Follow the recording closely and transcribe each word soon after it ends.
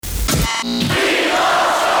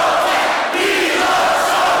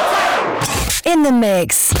In the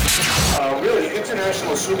mix. Really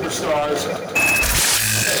international superstars.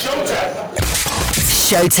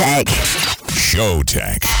 Showtek.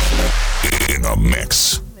 Showtek. In the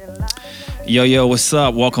mix. Yo, what's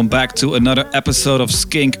up? Welcome back to another episode of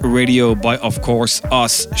Skink Radio by, of course,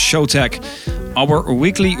 us, Showtek. Our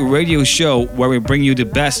weekly radio show where we bring you the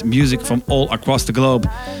best music from all across the globe.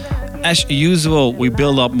 As usual, we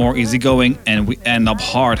build up more easygoing and we end up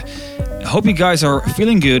hard. I hope you guys are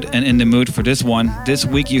feeling good and in the mood for this one. This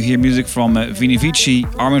week you hear music from Vini Vici,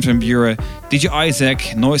 Armin van Buuren, DJ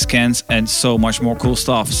Isaac, Noise Cans, and so much more cool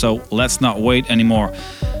stuff. So let's not wait anymore.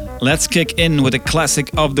 Let's kick in with a classic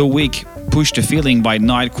of the week, Push the Feeling by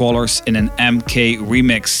Nightcrawlers in an MK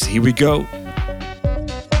remix. Here we go.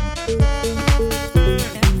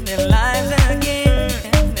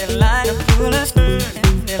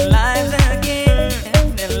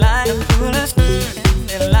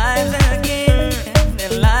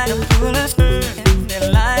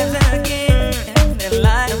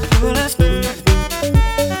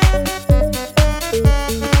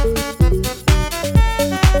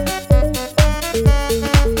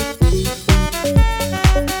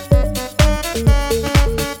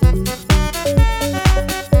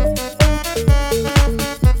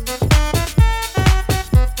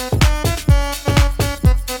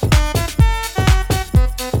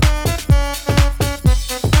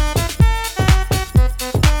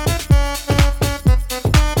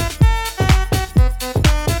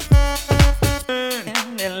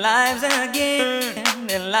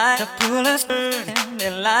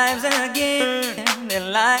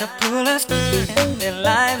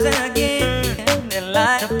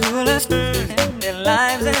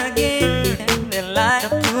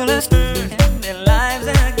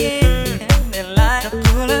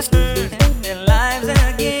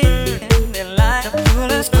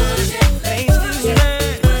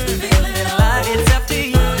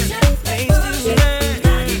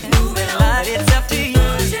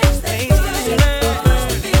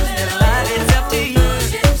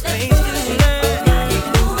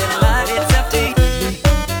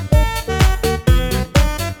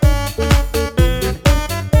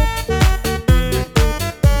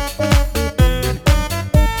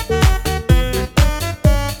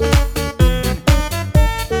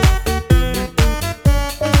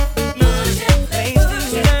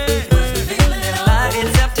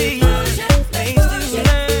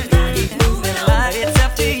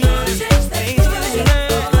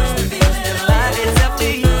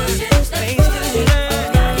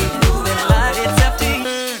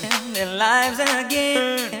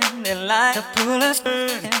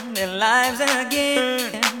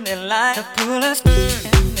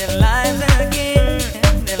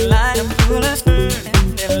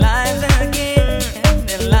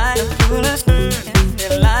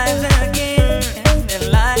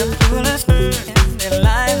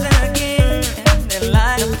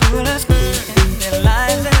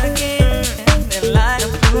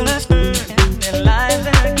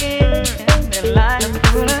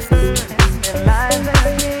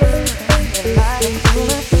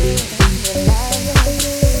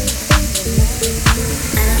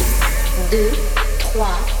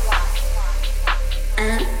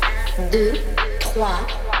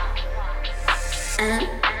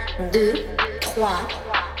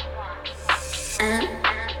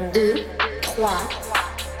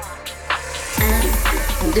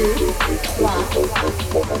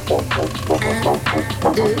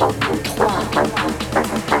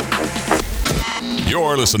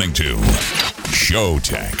 You're listening to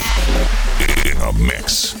Showtek in a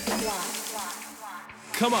mix.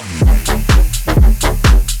 Come on.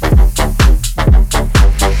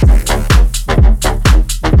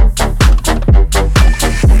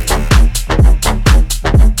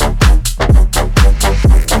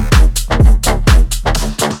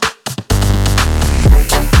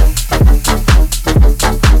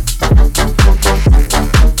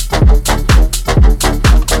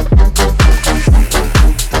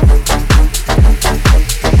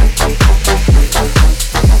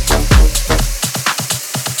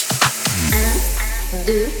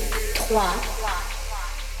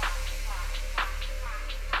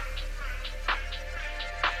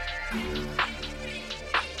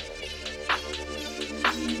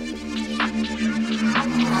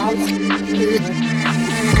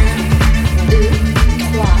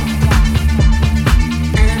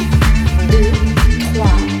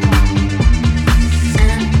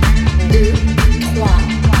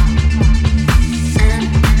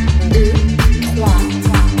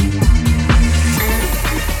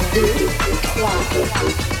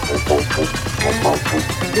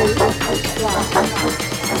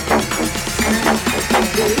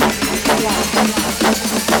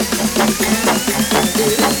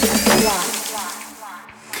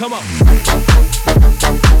 Come on.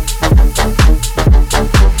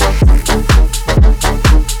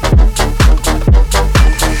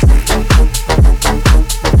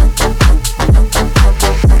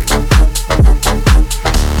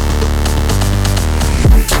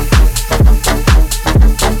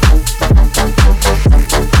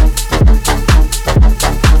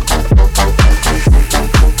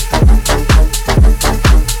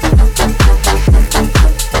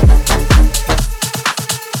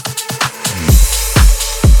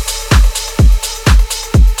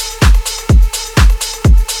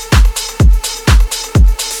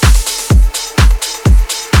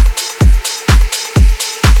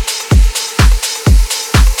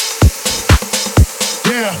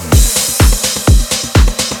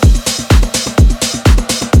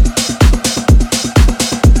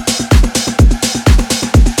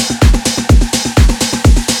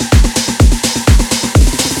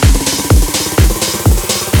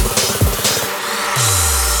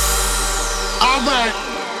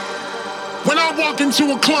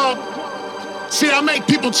 into a club, see, I make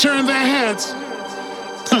people turn their heads.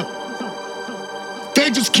 They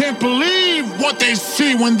just can't believe what they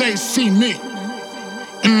see when they see me.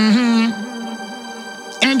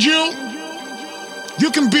 And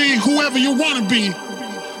you can be whoever you want to be,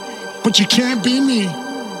 but you can't be me.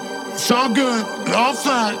 It's all good, all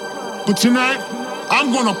fine, but tonight,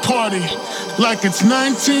 I'm gonna party like it's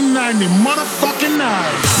 1990 motherfucking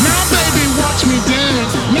night. Now baby, watch me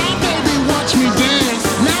dance. Now baby, watch me dance.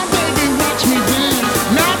 Now baby, watch me dance.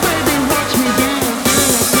 Now baby, watch me dance.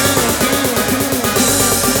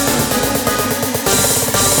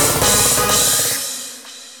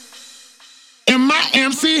 In my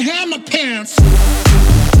MC Hammer pants.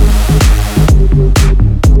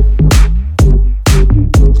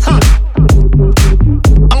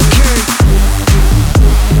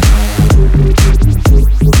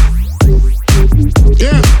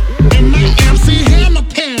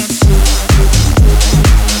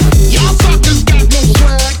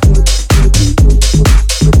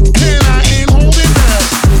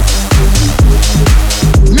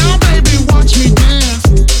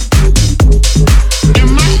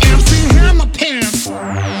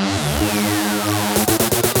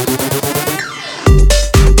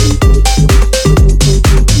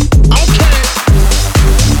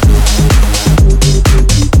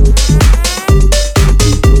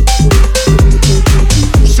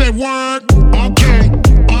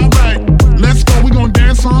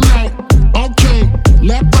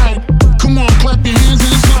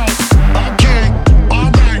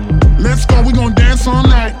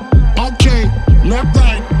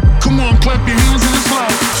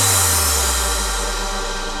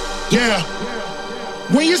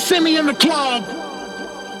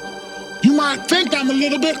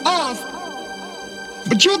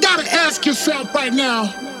 Ask yourself right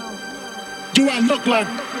now, do I look like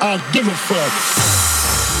I give a fuck?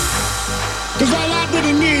 Cause all I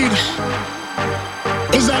really need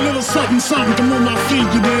is that little something to move my feet,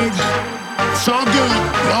 you dig? It's all good,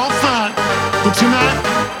 all fine, but tonight,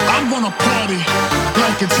 I'm gonna party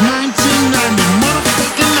like it's 1990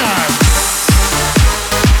 motherfucking night.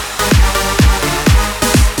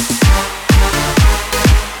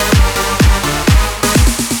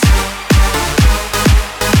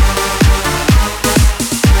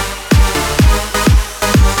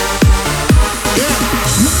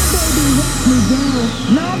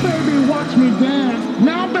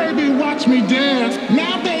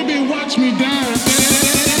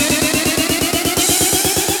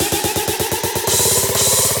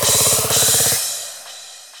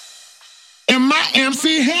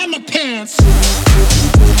 MC Hammer pants.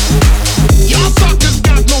 Y'all suckers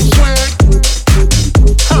got no swag.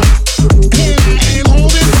 And I ain't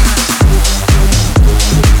holding back.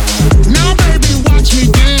 Now baby, watch me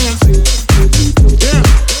dance. Yeah,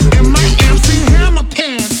 in my MC Hammer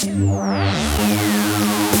pants.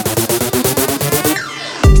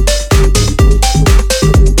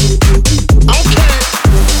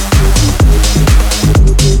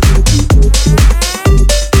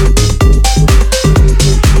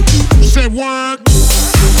 Word.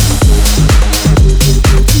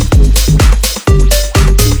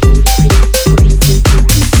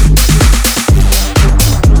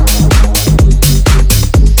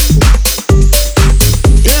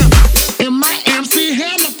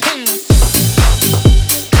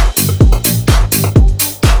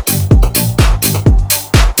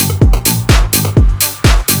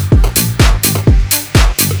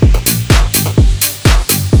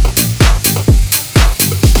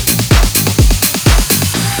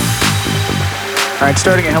 Alright,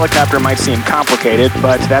 starting a helicopter might seem complicated,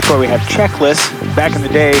 but that's why we have checklists. Back in the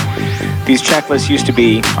day, these checklists used to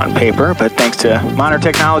be on paper, but thanks to modern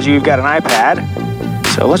technology, you've got an iPad.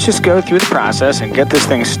 So let's just go through the process and get this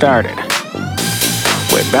thing started.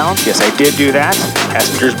 Weight balance, yes, I did do that.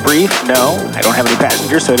 Passengers brief, no, I don't have any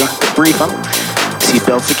passengers, so I don't have to brief them.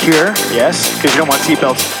 Seatbelt secure, yes, because you don't want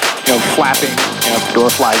seatbelts, flapping, if the door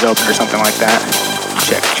flies open or something like that.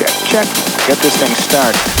 Check, check, check. Get this thing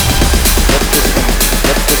started.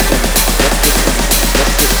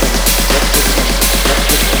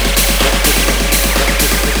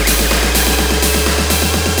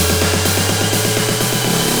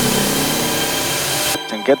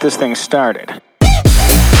 And get this thing started.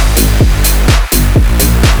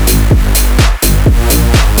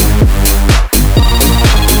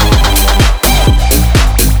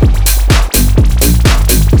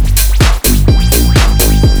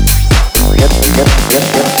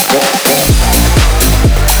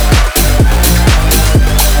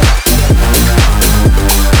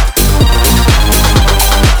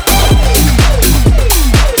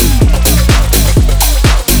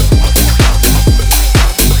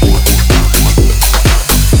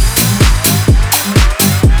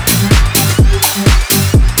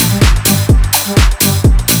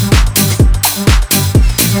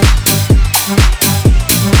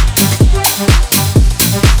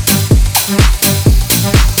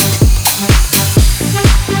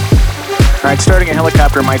 Starting a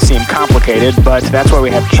helicopter might seem complicated, but that's why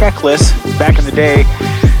we have checklists. Back in the day,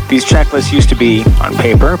 these checklists used to be on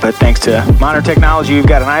paper, but thanks to modern technology, you've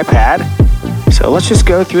got an iPad. So let's just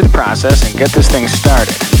go through the process and get this thing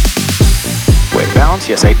started. Weight balance,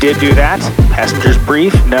 yes, I did do that. Passengers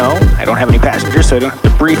brief, no, I don't have any passengers, so I don't have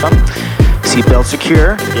to brief them. Seatbelt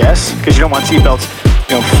secure, yes, because you don't want seatbelts,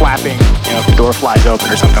 flapping, if the door flies open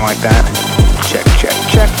or something like that. Check, check,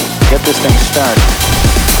 check. Get this thing started.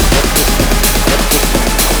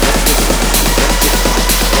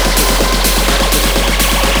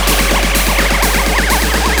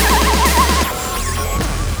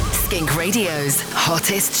 Skink Radio's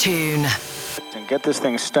hottest tune. And get this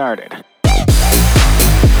thing started.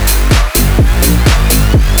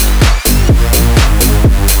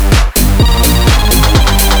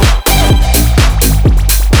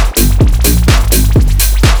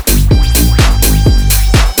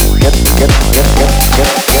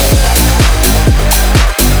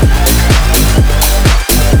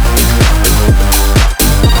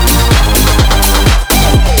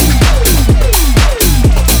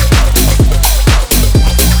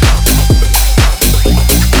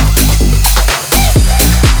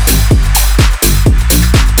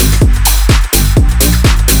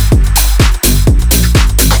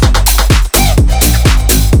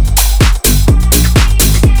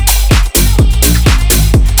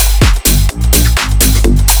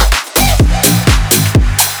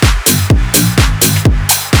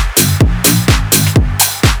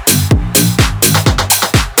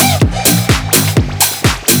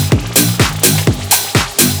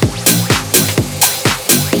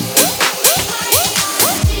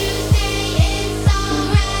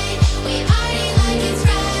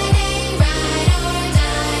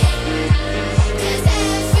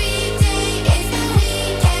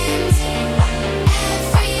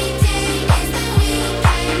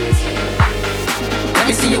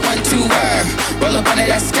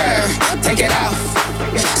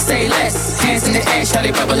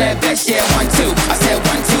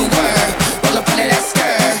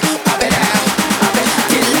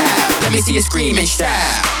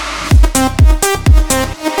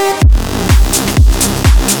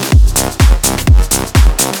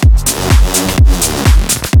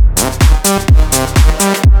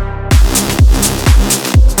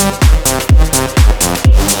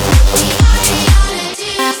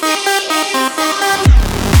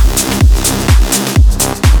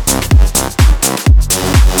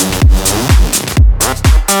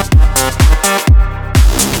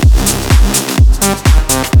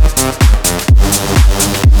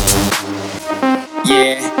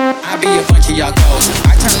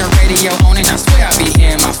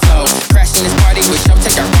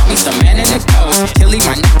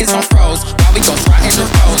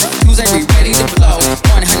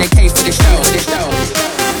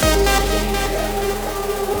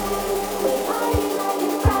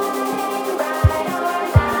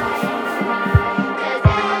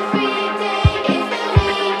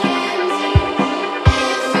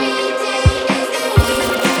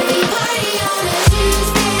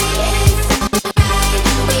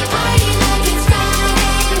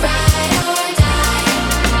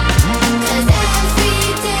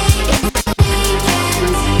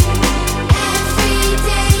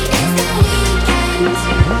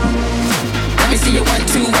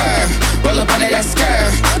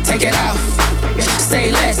 get out.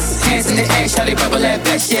 Say less, hands in the air, Charlie bubble at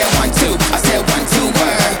best. Yeah, 1, 2. I said 1, 2,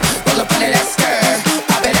 word. Roll up under that skirt.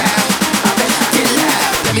 Pop it out, get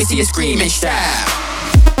loud. Let me see you scream and shout.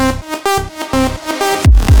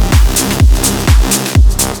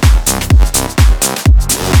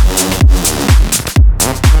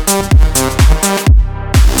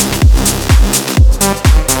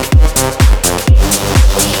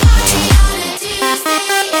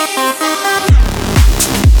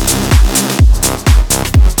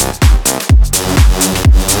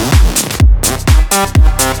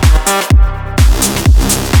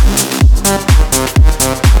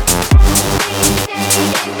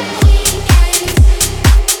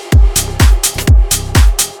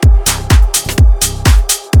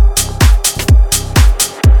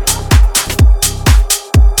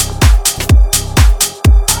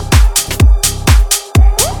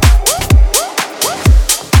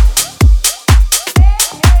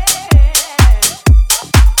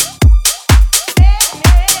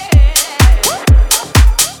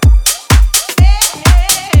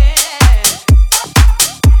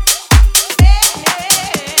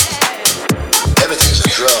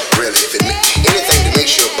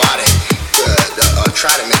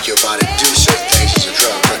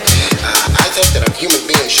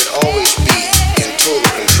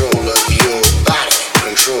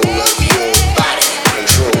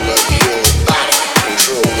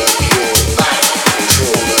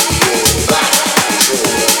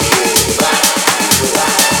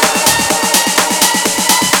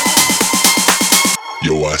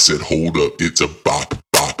 I said, hold up, it's a bop.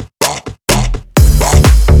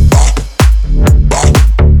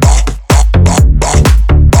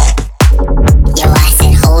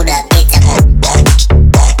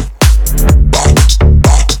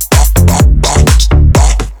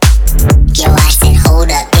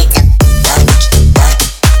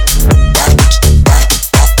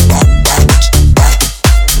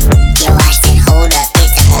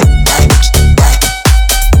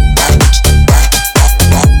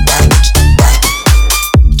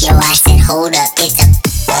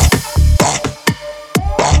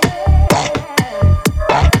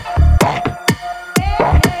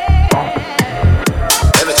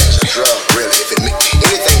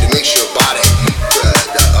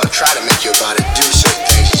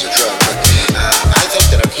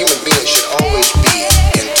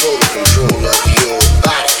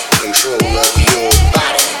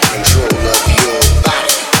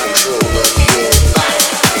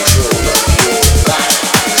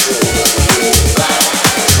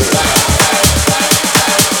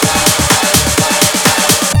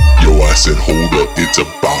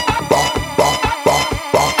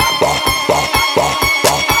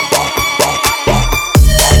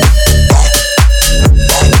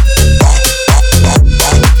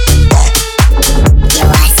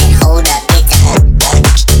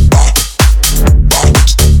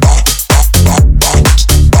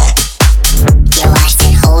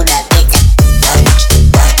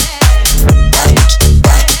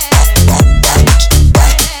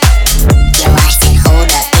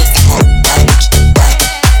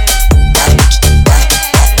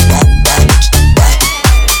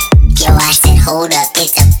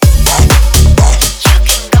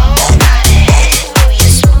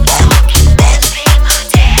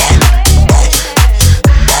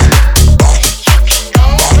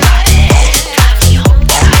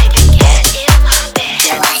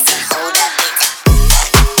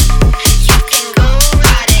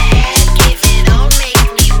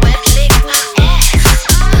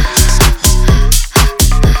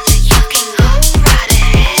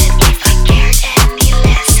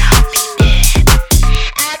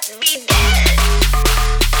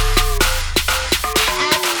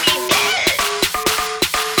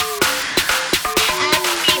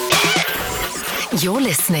 You're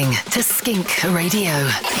listening to Skink Radio.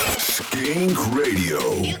 Skink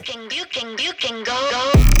Radio. You can go.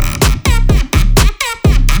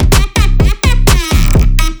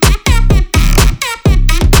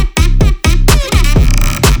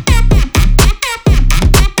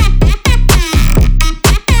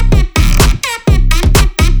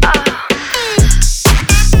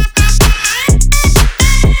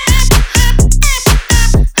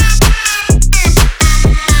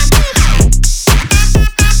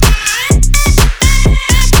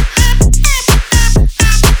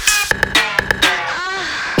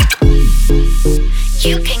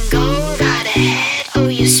 You can go right ahead. Oh,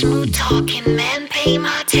 you smooth talking man, pay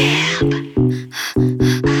my tab.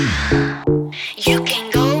 You can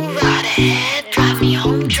go right ahead. Drive me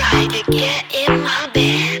home, try to get in my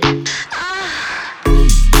bed.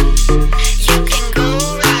 You can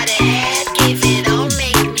go right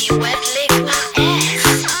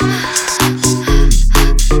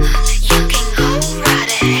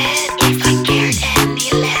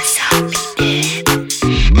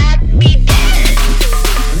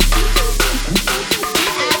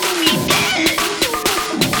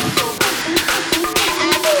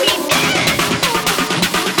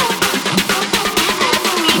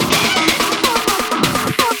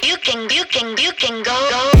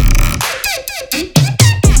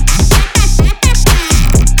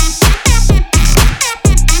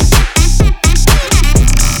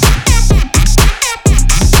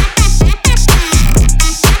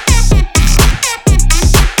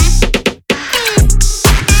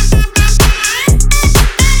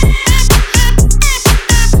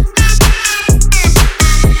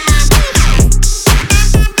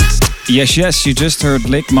Yes, you just heard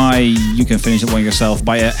Lick My, You Can Finish It One Yourself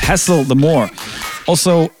by Hessel the Moor.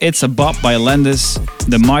 Also, It's a Bop by Landis,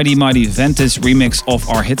 the Mighty Mighty Ventus remix of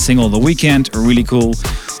our hit single The Weekend, really cool.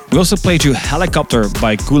 We also played you Helicopter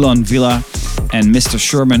by Gulan Villa and Mr.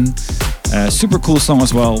 Sherman, super cool song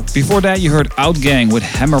as well. Before that, you heard Outgang with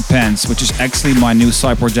Hammer Pants, which is actually my new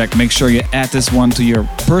side project. Make sure you add this one to your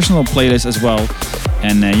personal playlist as well.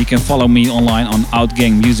 And you can follow me online on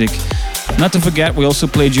Outgang Music. Not to forget, we also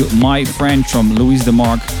played you My Friend from Louise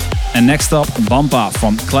DeMarc. And next up, Bampa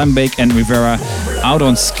from Clambake and Rivera, out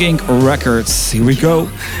on Skink Records. Here we go.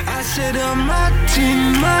 I said,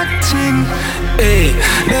 Martin, hey,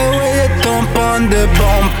 the way you thump on the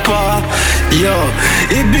bumper, yo,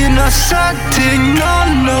 it been a sad thing,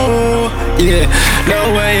 no, yeah, the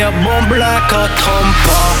way you bump like a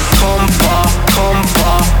thumper.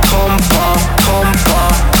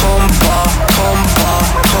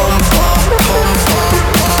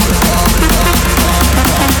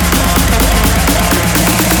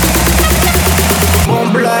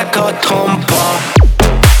 Bump like a thumper.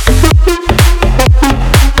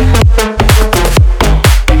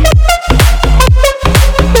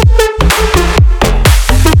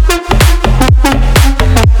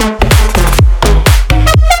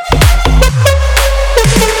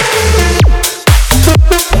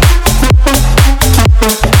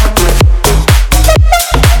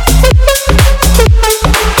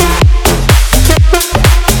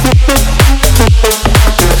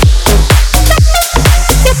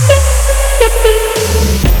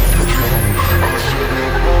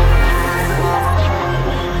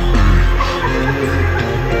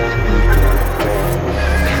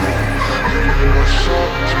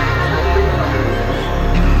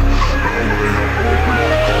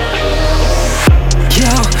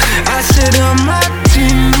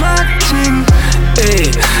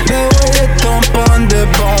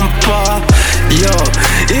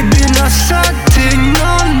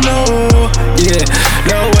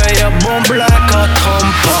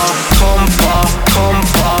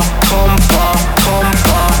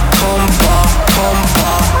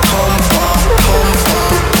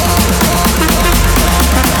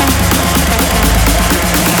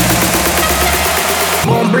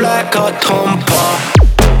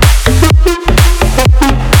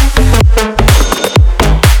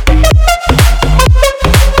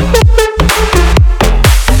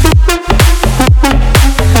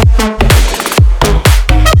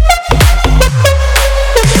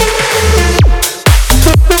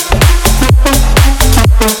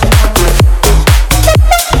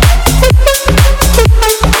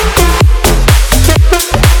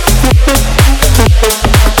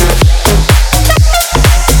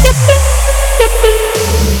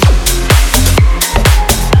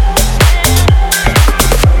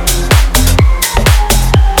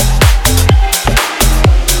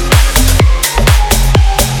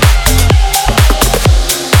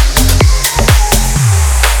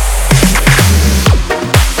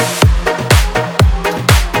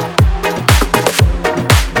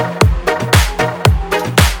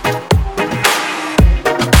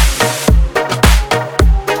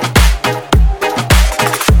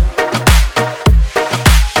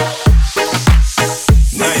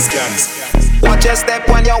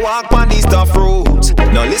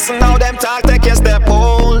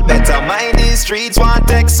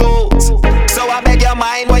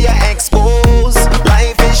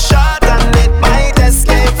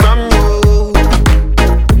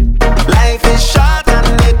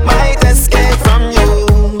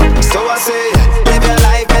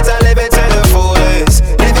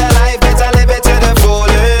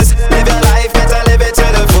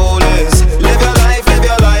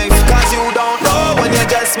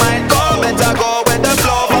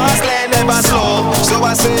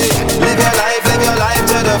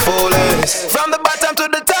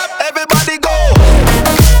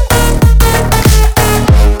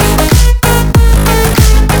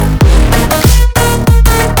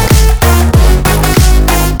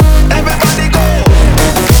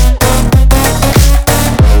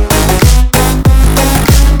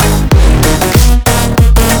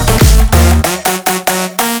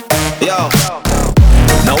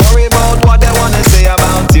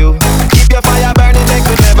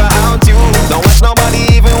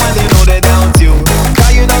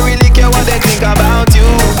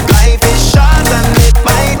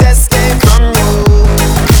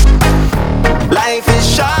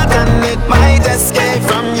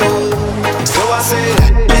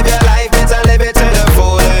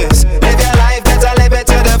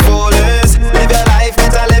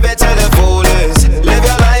 Live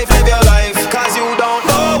your life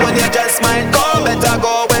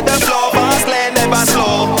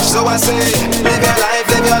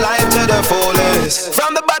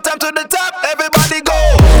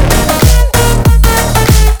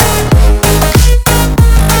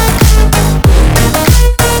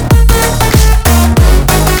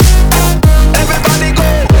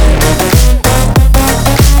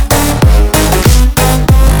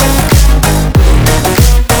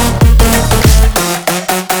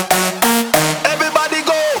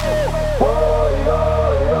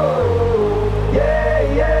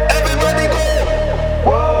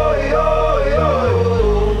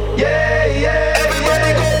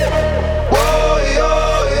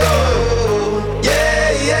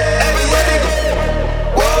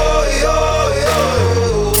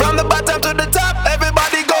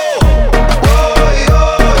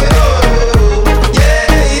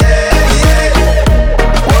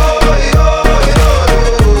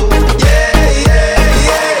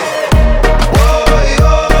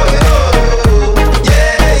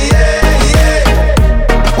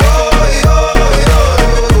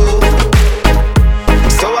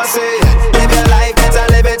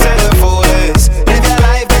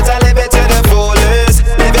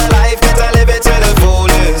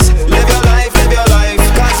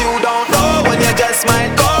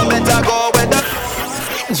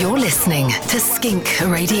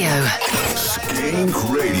Radio. Skink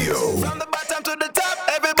Radio. From the bottom to the top,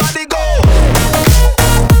 everybody go.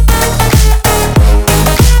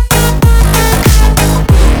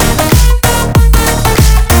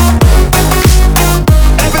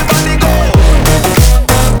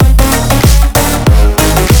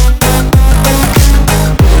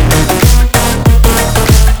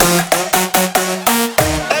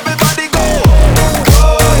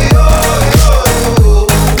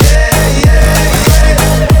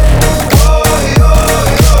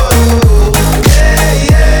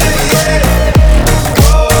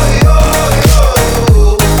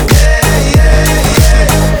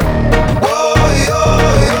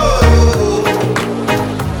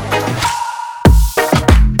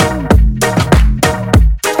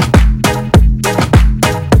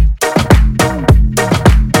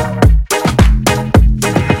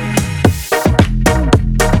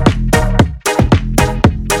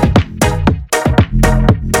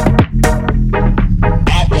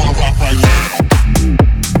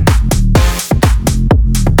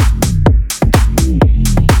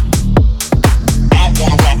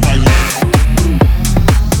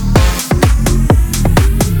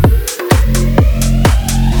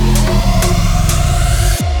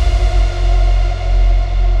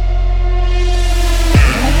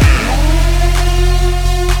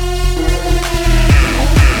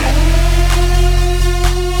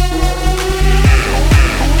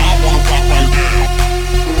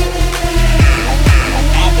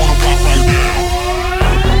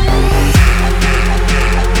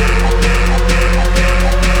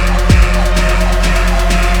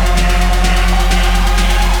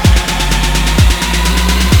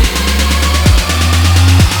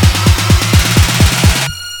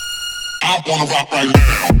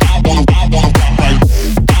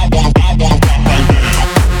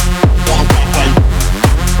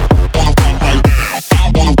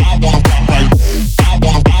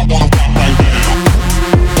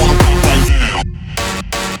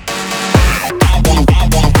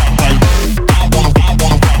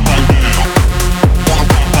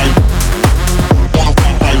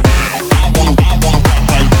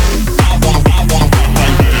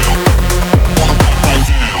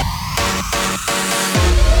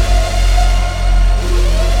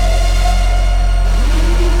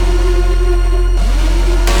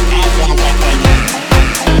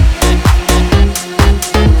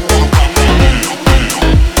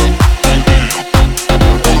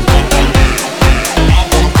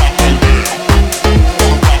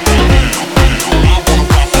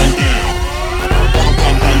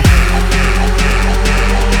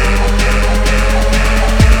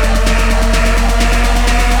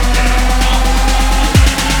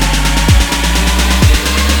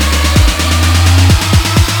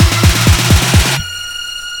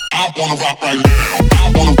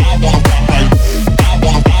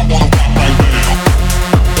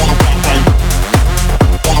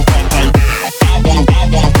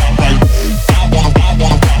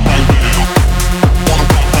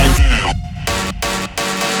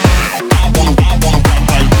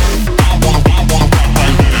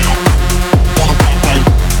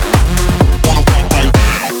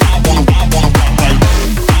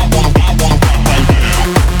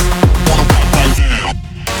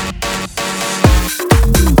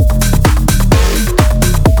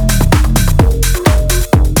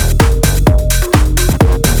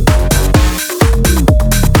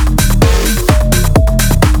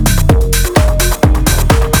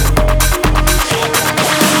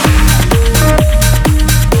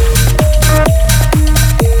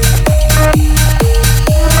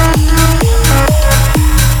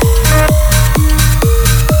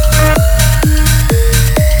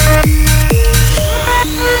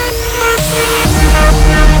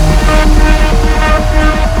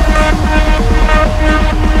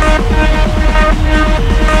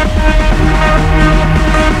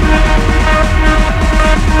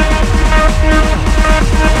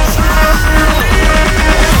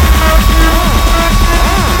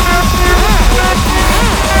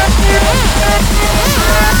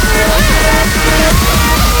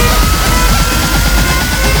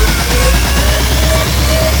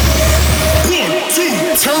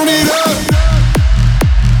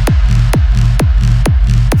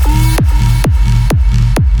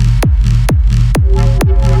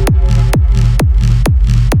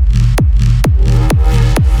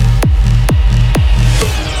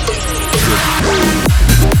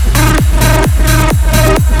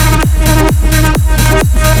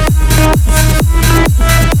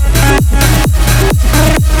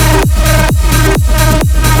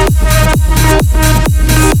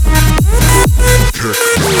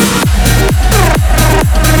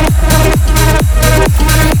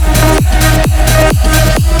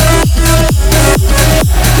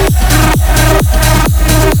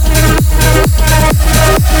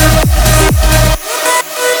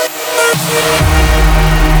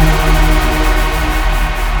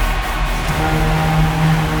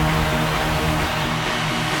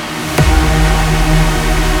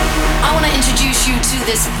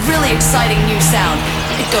 this really exciting new sound.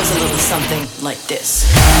 It goes a little something like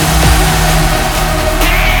this.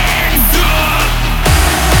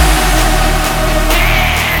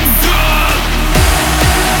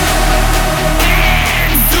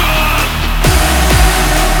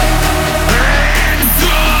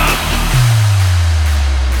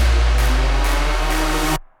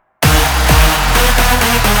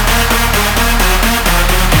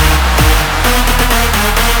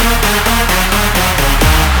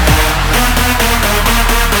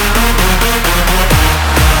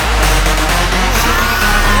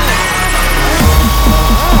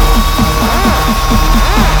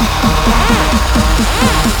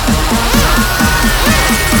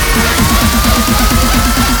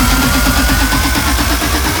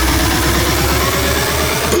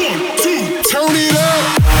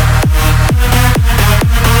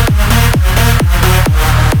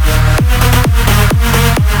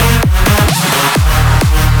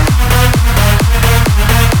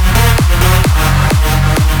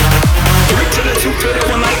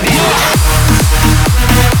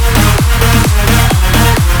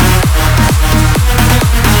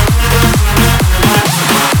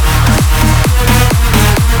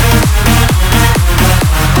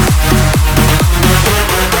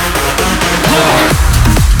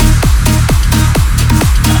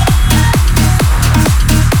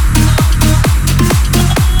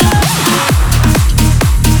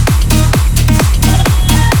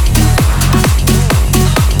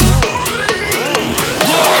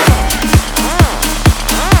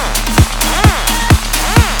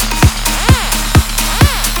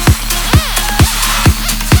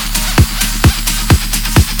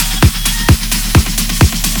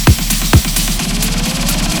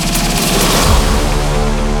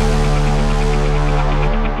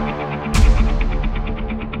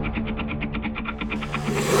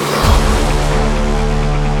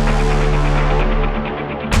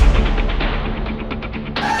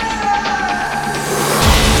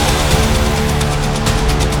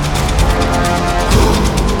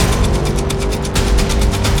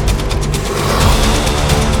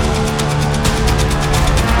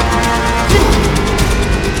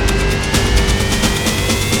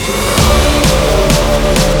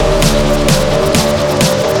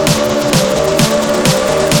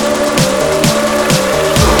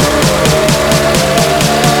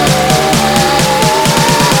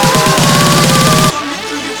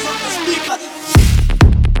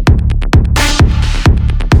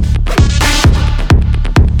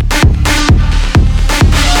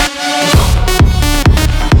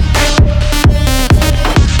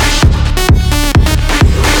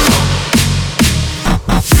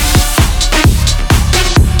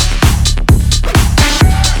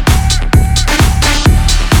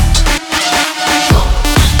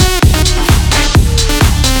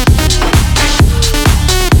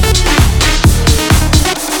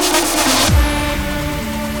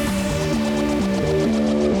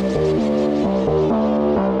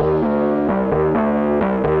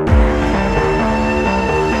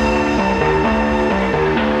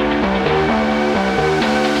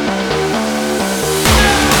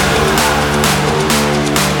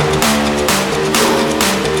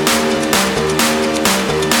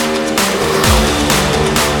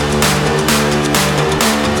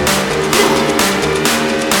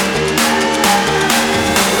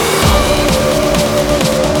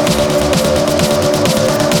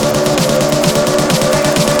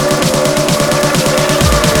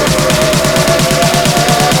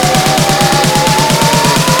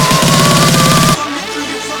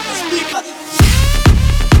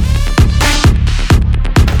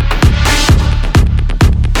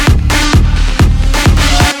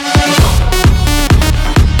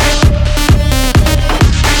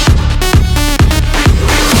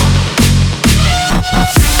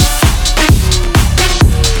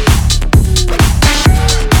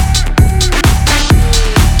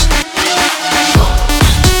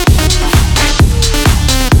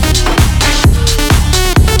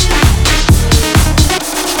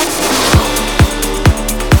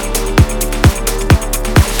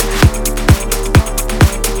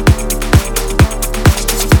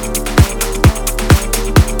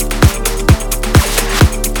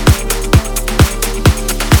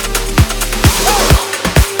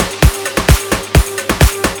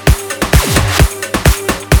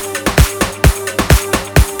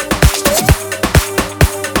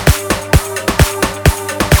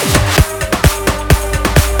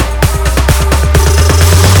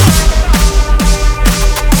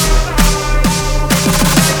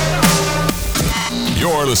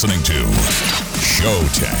 listening to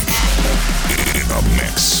Showtek in the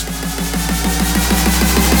mix.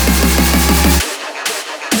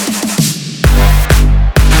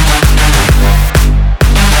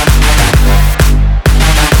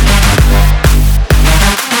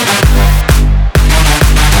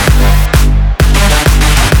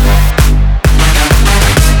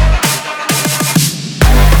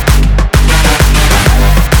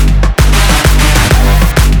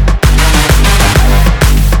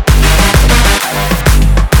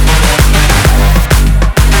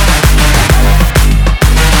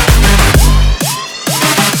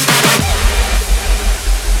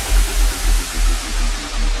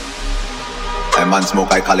 man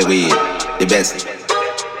smoke, I call it weed. The best.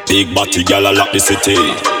 Big body gal a lock the city.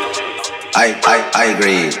 I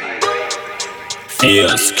agree.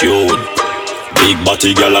 Fierce, cute. Big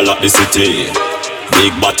body gal a lock the city.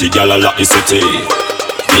 Big body gal a lock the city.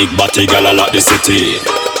 Big body gal a lock the city.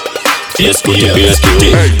 Yes, good to be a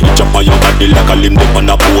kitty. Touch up on your body like a limb dip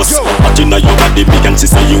on a post. Hot inna your body, me can see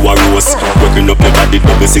say you a rose. Working up your body,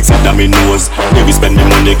 double six inna me nose. Baby spend me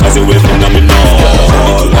money cause you waiting inna me nose.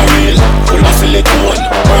 Little a real, full of silicone.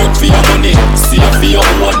 Work for your money, save for your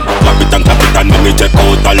own. Clap it and make me take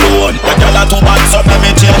out a loan. The girl a too bad, so let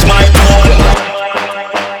me change my tone.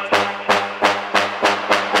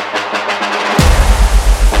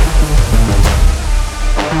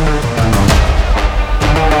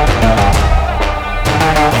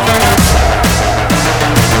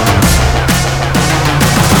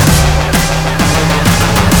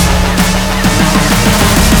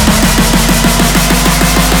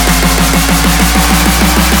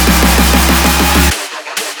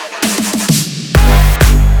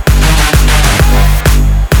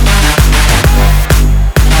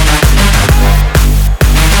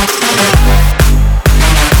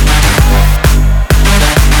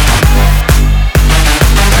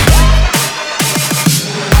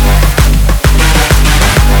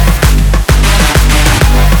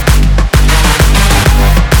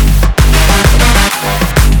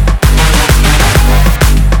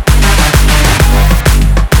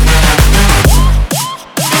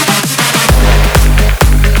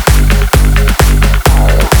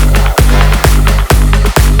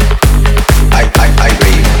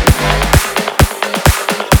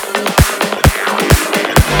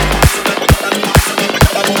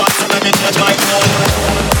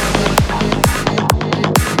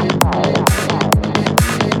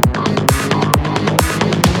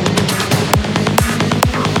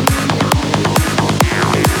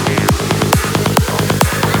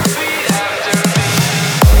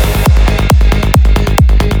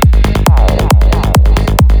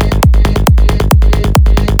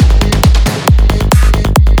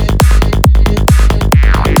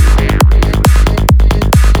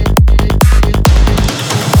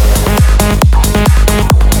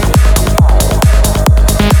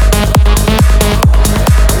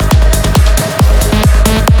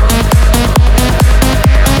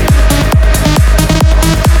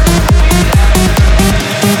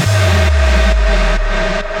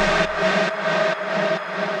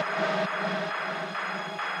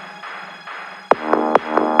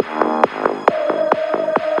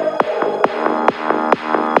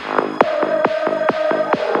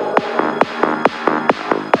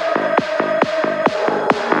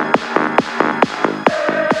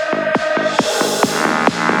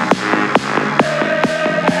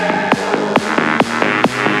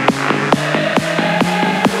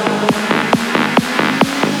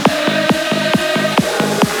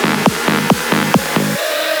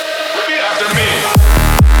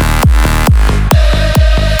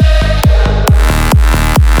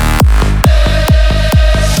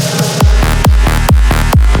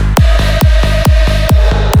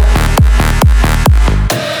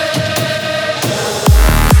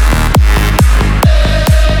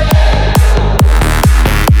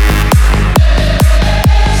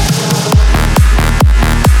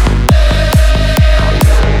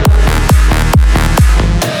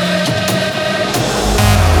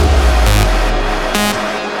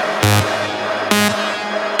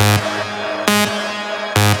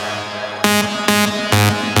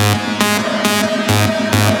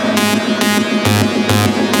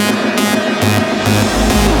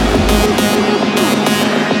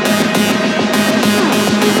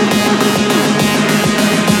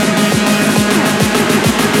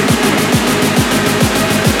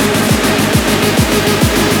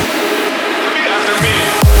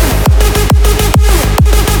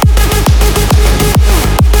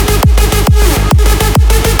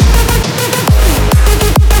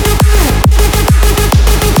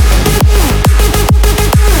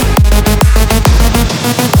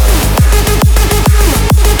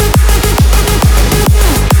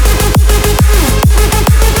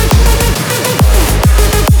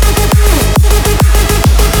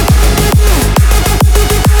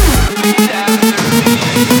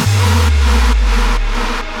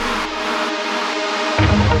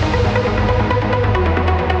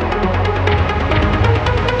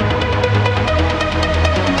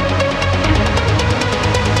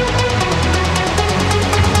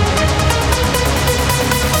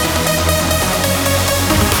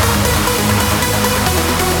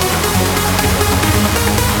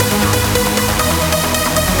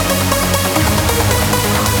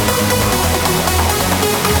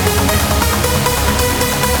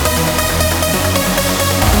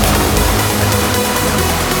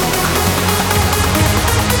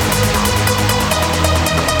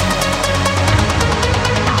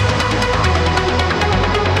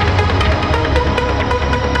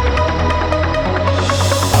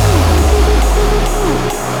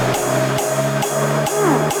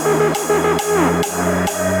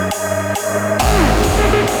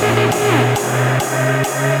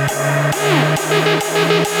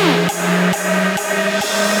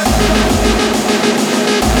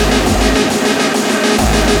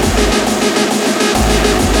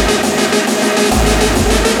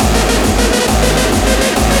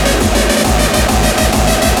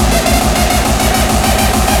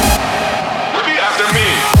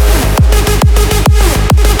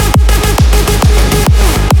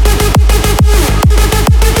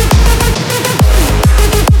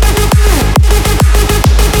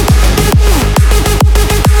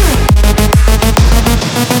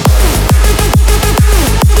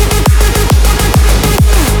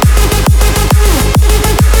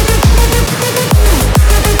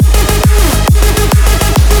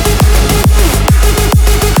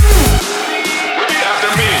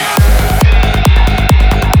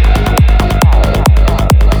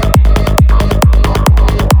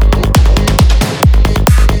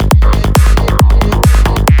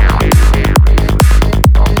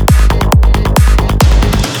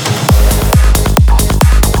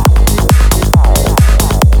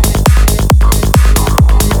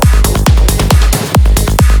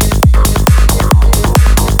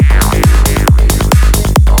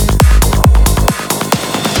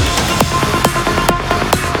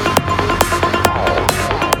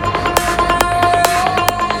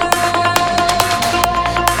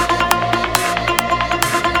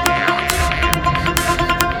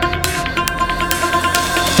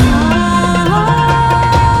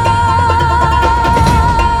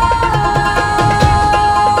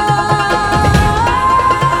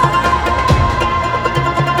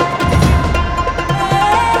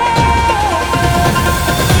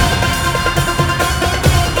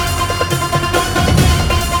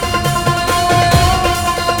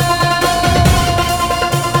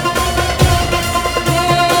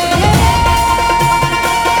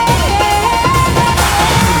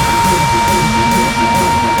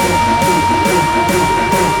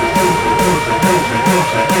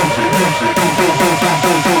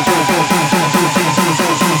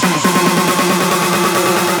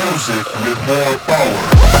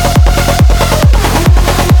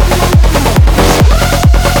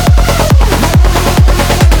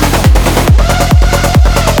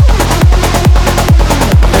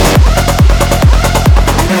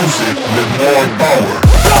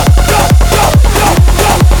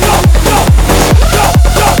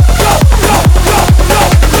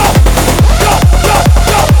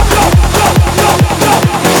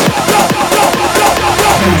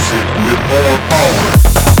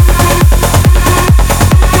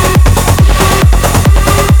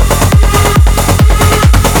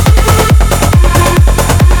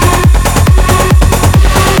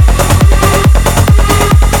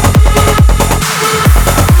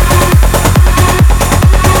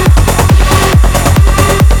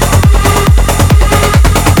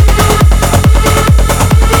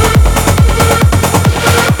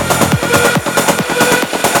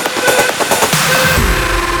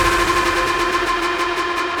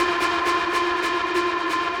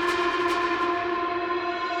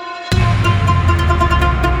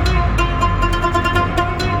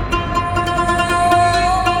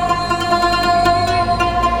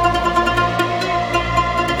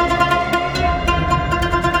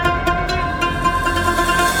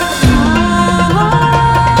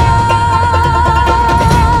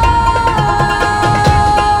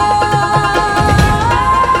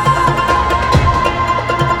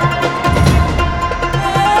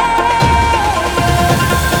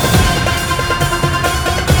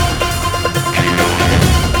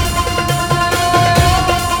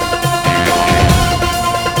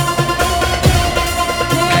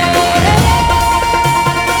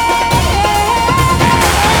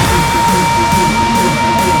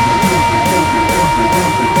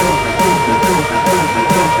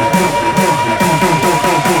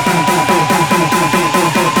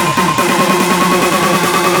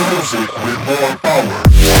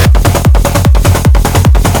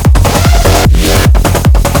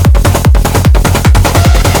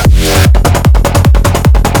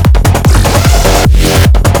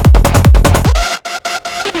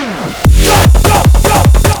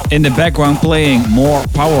 In the background playing More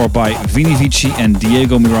Power by Vini Vici and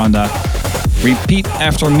Diego Miranda. Repeat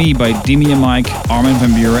After Me by Demi and Mike, Armin van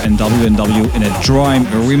Buuren and W&W in a Droim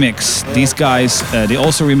remix. These guys, they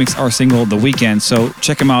also remixed our single The Weekend, so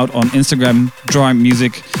check them out on Instagram, Droim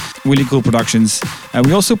Music, really cool productions.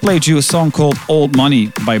 We also played you a song called Old Money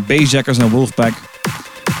by Bassjackers and Wolfpack.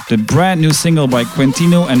 The brand new single by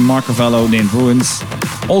Quintino and Marcavello named Ruins.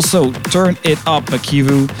 Also Turn It Up by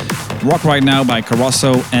Kivu, Rock Right Now by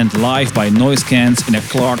Carosso, and Live by Noise Cans in a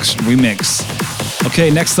Clark's remix. Okay,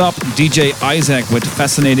 next up, DJ Isaac with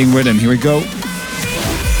Fascinating Rhythm. Here we go.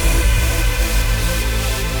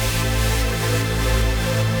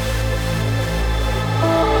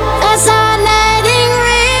 Fascinating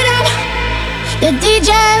rhythm. The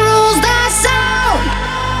DJ rules the sound.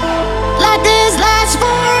 Let this last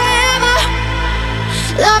forever.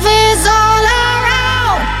 Love is all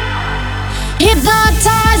around.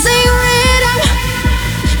 Hypnotizing rhythm.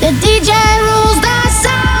 The DJ rules the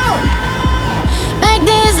sound. Make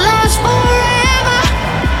this last forever.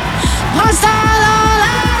 Hostile all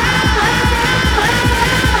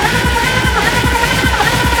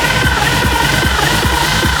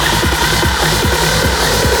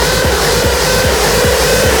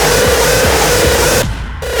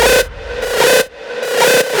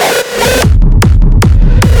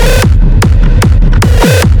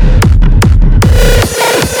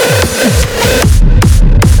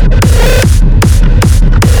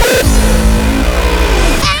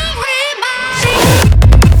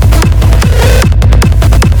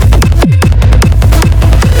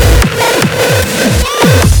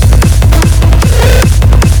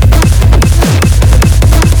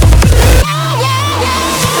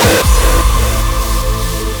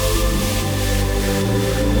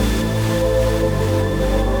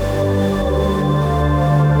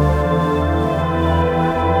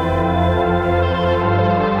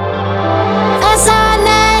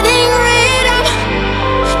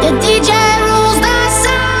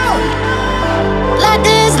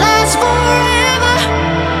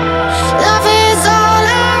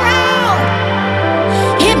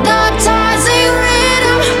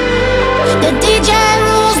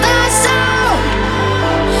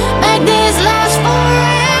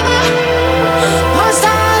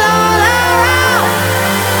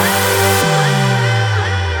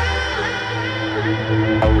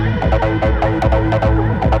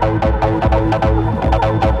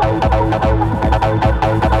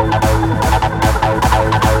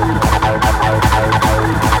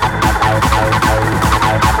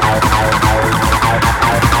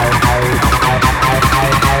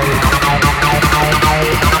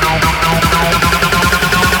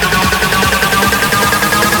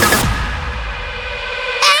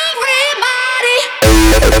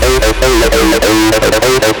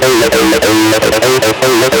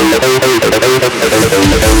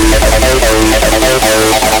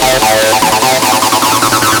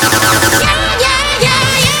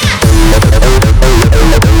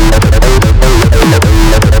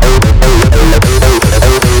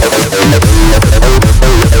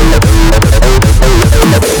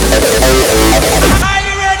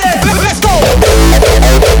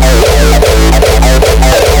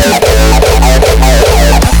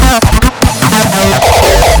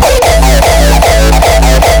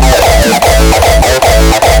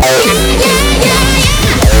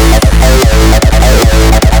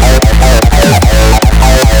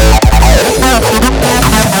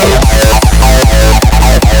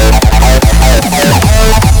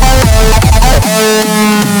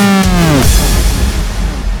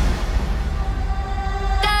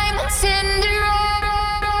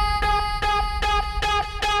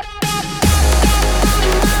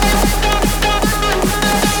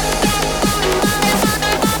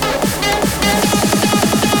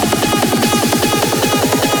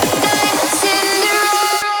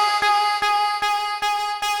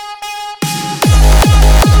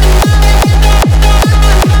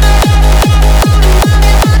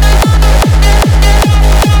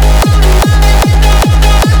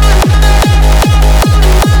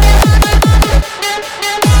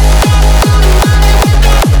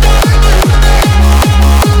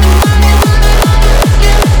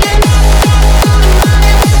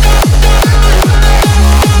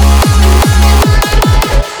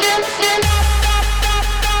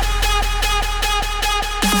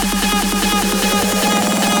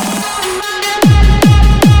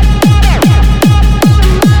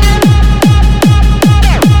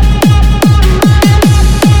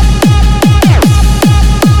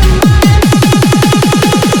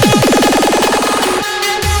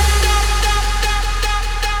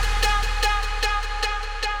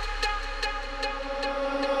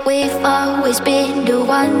always been the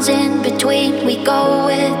ones in between. We go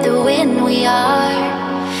with the wind, we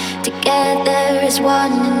are together as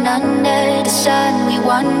one, and under the sun we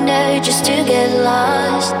wander just to get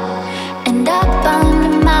lost. And up on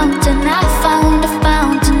the mountain I found a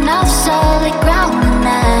fountain of solid ground, and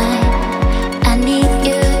I need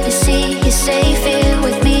you to see you're safe here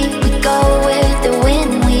with me. We go with the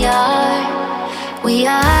wind, we are,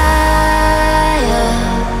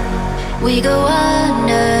 we go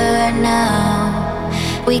under now.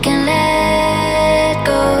 We can let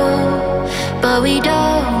go, but we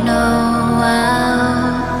don't know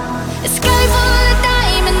how. A sky full of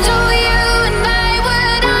diamonds, oh you and I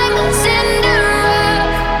were diamonds in the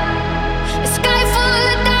rough. A sky full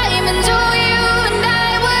of diamonds, oh you and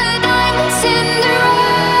I were diamonds in the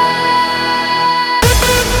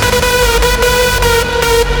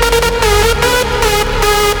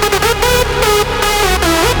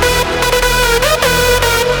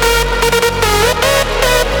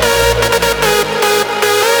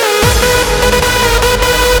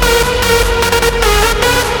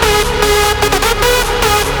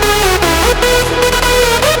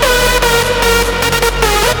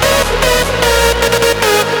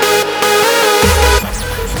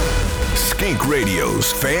Skink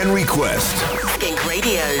Radio's fan request. Skink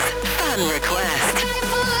Radio's fan request.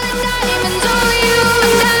 diamonds, oh you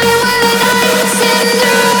and I were diamonds in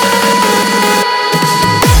the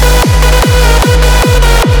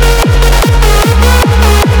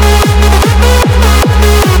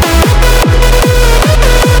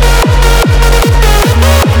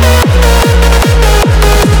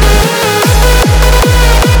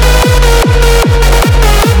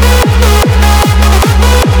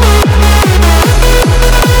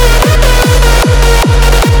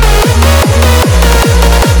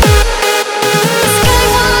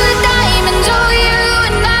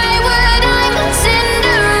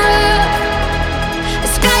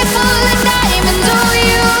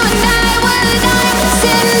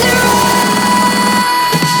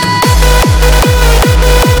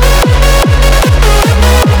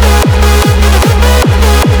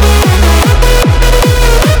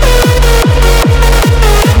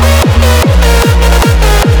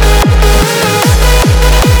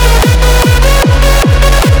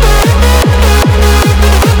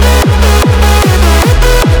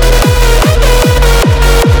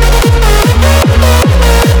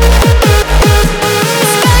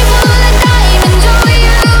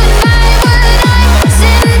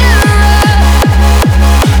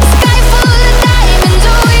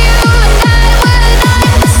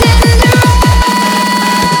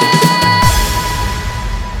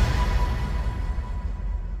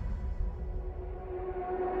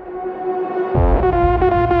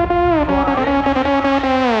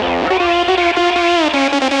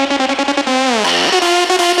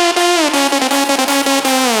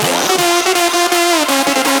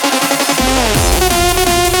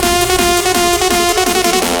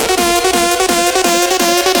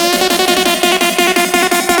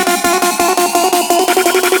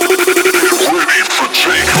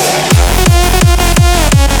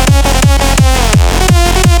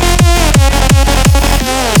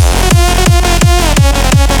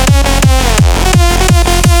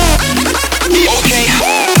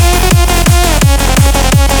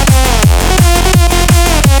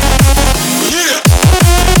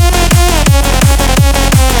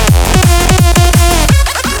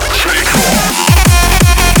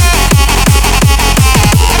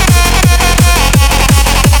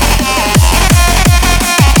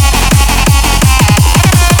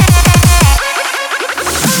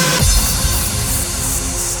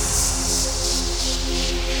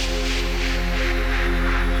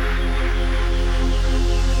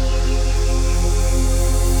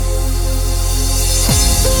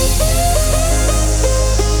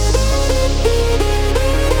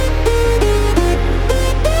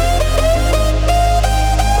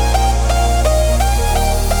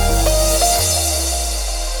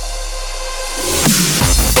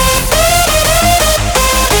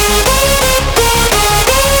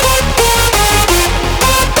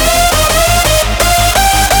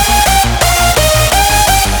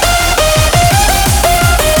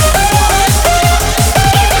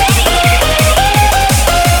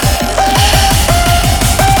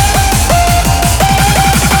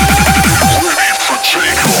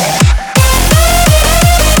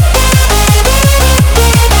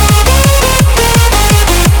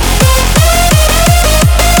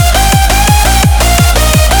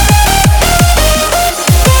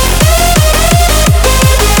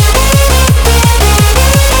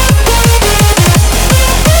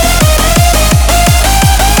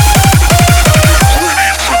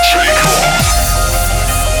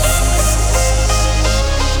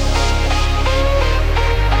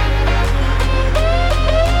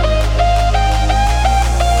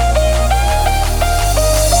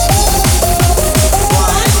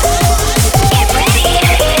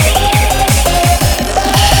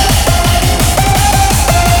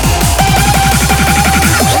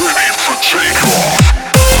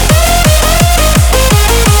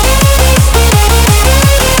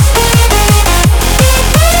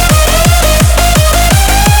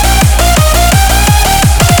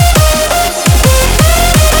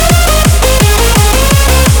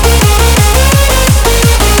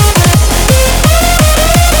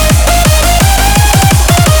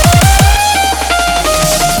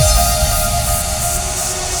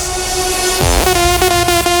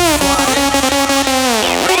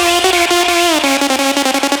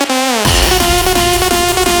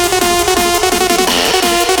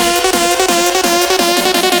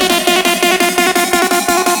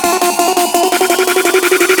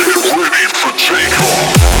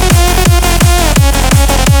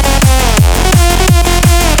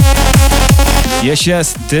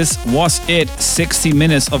Yes, this was it. 60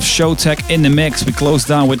 minutes of Showtek in the mix. We closed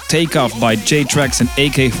down with Takeoff by J-Trax and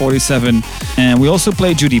AK-47. And we also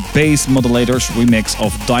played you the Bass Modulators remix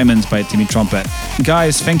of Diamonds by Timmy Trumpet.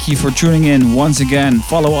 Guys, thank you for tuning in once again.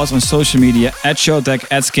 Follow us on social media at Showtek,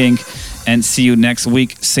 at Skink. And see you next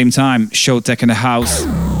week, same time. Showtek in the house.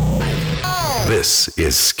 This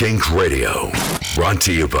is Skink Radio, brought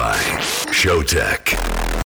to you by Showtek.